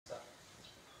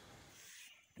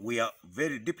we are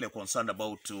very deeply concerned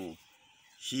about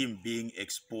him being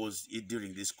exposed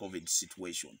during this COVID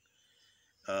situation,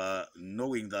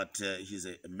 knowing that he's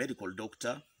a medical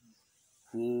doctor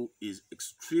who is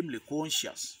extremely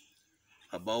conscious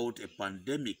about a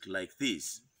pandemic like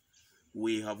this.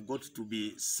 We have got to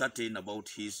be certain about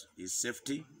his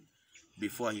safety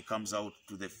before he comes out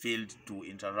to the field to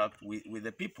interact with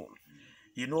the people.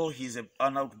 You know, he's an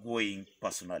outgoing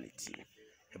personality,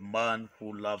 a man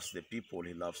who loves the people.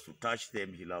 He loves to touch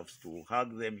them. He loves to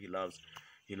hug them. He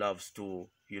loves to,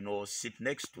 you know, sit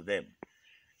next to them.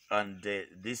 And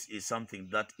this is something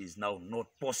that is now not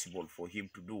possible for him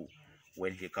to do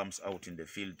when he comes out in the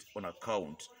field on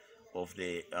account of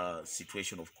the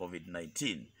situation of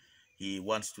COVID-19. He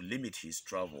wants to limit his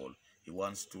travel. He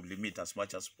wants to limit as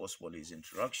much as possible his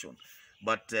interaction.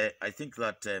 But I think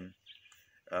that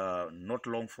not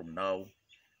long from now,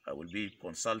 I will be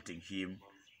consulting him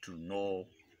to know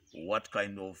what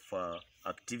kind of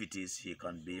activities he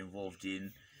can be involved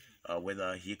in,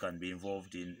 whether he can be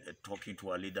involved in talking to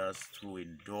our leaders through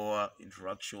indoor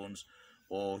interactions,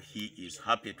 or he is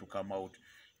happy to come out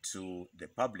to the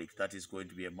public. That is going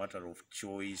to be a matter of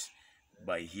choice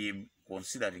by him,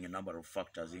 considering a number of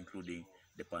factors, including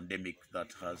the pandemic that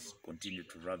has continued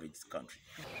to ravage the country.